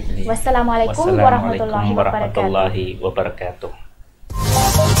លាវ៉ាស្សាឡាមអាឡៃគុំវ៉ារ៉ាហ្មាតុលឡាហ៊ីវ៉ាបារកាតុ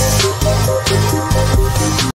ហ៍